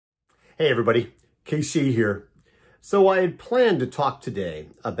Hey everybody, KC here. So I had planned to talk today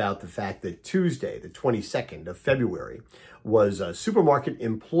about the fact that Tuesday, the 22nd of February, was a Supermarket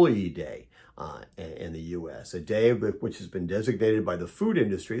Employee Day in the U.S., a day which has been designated by the food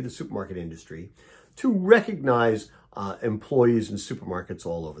industry, the supermarket industry, to recognize employees in supermarkets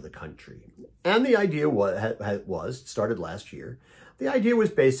all over the country. And the idea started last year. The idea was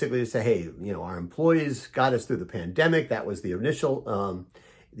basically to say, hey, our employees got us through the pandemic. That was the initial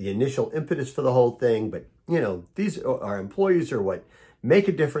impetus for the whole thing. But, our employees are what make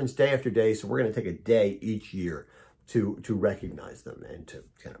a difference day after day. So we're going to take a day each year to recognize them and to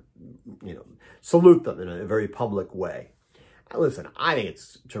kind of, salute them in a very public way. Now, listen, I think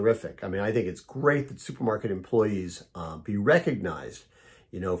it's terrific. I mean, I think it's great that supermarket employees be recognized.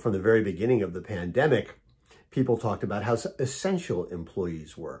 From the very beginning of the pandemic, people talked about how essential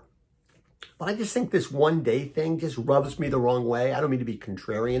employees were. But I just think this one day thing just rubs me the wrong way. I don't mean to be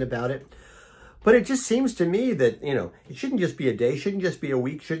contrarian about it. But it just seems to me that, it shouldn't just be a day, shouldn't just be a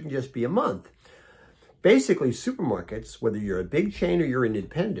week, shouldn't just be a month. Basically, supermarkets, whether you're a big chain or you're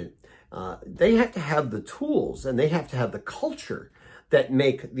independent, they have to have the tools and they have to have the culture that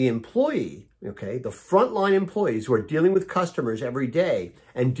make the employee, the frontline employees who are dealing with customers every day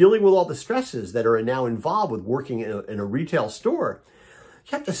and dealing with all the stresses that are now involved with working in a retail store.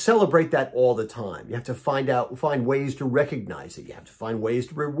 You have to celebrate that all the time. You have to find ways to recognize it. You have to find ways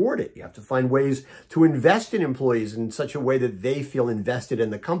to reward it. You have to find ways to invest in employees in such a way that they feel invested in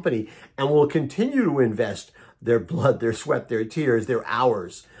the company and will continue to invest their blood, their sweat, their tears, their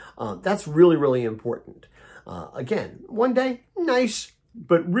hours. That's really, really important. Again, one day, nice.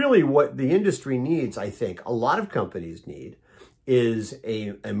 But really what the industry needs, I think, a lot of companies need, is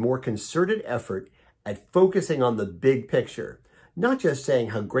a more concerted effort at focusing on the big picture. Not just saying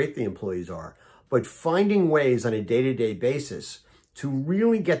how great the employees are, but finding ways on a day-to-day basis to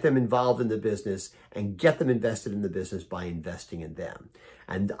really get them involved in the business and get them invested in the business by investing in them.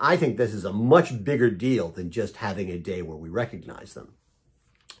 And I think this is a much bigger deal than just having a day where we recognize them.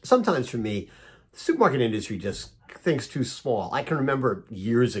 Sometimes for me, the supermarket industry just thinks too small. I can remember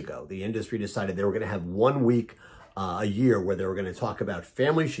years ago, the industry decided they were going to have 1 week a year where they were going to talk about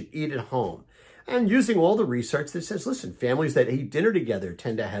families should eat at home. And using all the research that says, listen, families that eat dinner together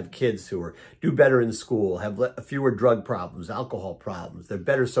tend to have kids who do better in school, have fewer drug problems, alcohol problems, they're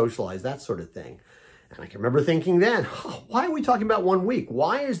better socialized, that sort of thing. And I can remember thinking then, why are we talking about 1 week?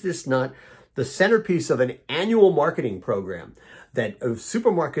 Why is this not the centerpiece of an annual marketing program that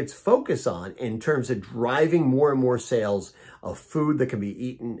supermarkets focus on in terms of driving more and more sales of food that can be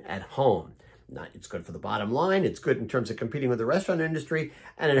eaten at home? It's good for the bottom line, it's good in terms of competing with the restaurant industry,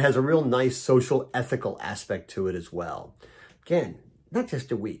 and it has a real nice social, ethical aspect to it as well. Again, not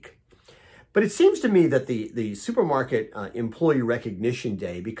just a week. But it seems to me that the Supermarket Employee Recognition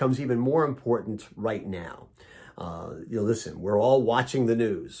Day becomes even more important right now. Listen, we're all watching the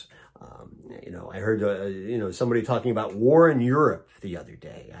news. I heard, somebody talking about war in Europe the other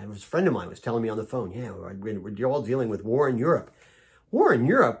day. A friend of mine was telling me on the phone, yeah, we're all dealing with war in Europe. War in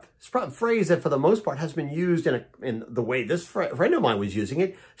Europe is a phrase that for the most part has been used in the way this friend of mine was using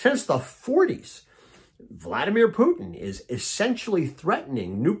it since the 40s. Vladimir Putin is essentially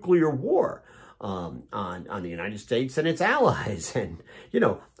threatening nuclear war on the United States and its allies. And,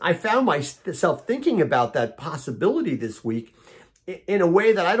 I found myself thinking about that possibility this week in a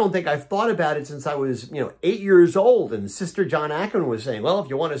way that I don't think I've thought about it since I was, 8 years old. And Sister John Ackman was saying, well, if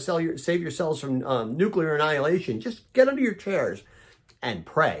you want to save yourselves from nuclear annihilation, just get under your chairs and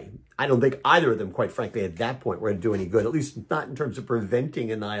pray. I don't think either of them, quite frankly, at that point, were going to do any good, at least not in terms of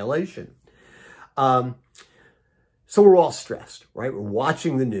preventing annihilation. So we're all stressed, right? We're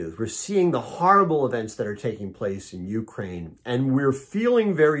watching the news. We're seeing the horrible events that are taking place in Ukraine, and we're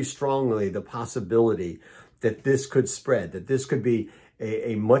feeling very strongly the possibility that this could spread, that this could be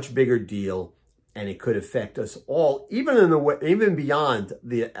a much bigger deal, and it could affect us all, even beyond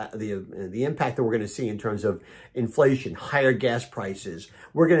the impact that we're going to see in terms of inflation, higher gas prices.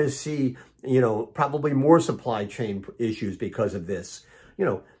 We're going to see, probably more supply chain issues because of this.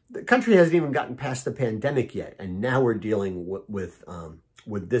 The country hasn't even gotten past the pandemic yet, and now we're dealing with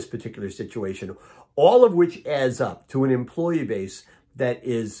this particular situation, all of which adds up to an employee base that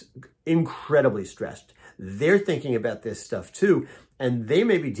is incredibly stressed. They're thinking about this stuff too. And they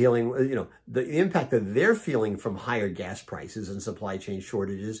may be dealing with, the impact that they're feeling from higher gas prices and supply chain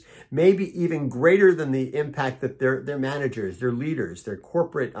shortages may be even greater than the impact that their managers, their leaders, their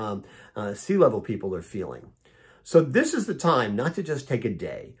corporate C-level people are feeling. So this is the time not to just take a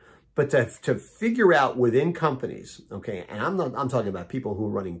day, but to figure out within companies, okay, and I'm talking about people who are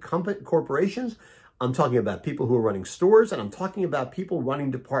running corporations. I'm talking about people who are running stores, and I'm talking about people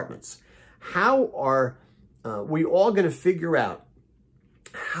running departments. How are we all going to figure out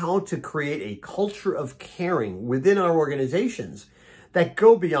how to create a culture of caring within our organizations that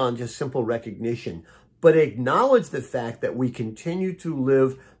go beyond just simple recognition, but acknowledge the fact that we continue to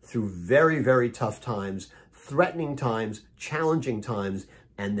live through very, very tough times, threatening times, challenging times,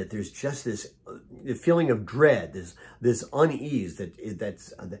 and that there's just this feeling of dread, this unease that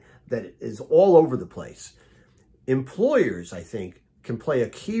is all over the place. Employers, I think, can play a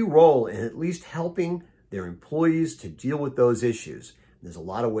key role in at least helping their employees to deal with those issues. There's a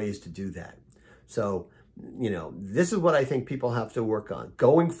lot of ways to do that. So, this is what I think people have to work on.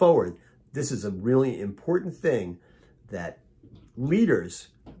 Going forward, this is a really important thing that leaders,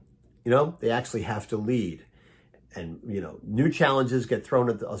 they actually have to lead. And, new challenges get thrown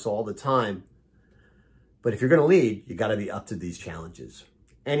at us all the time. But if you're going to lead, you got to be up to these challenges.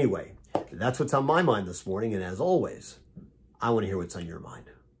 Anyway, that's what's on my mind this morning. And as always, I want to hear what's on your mind.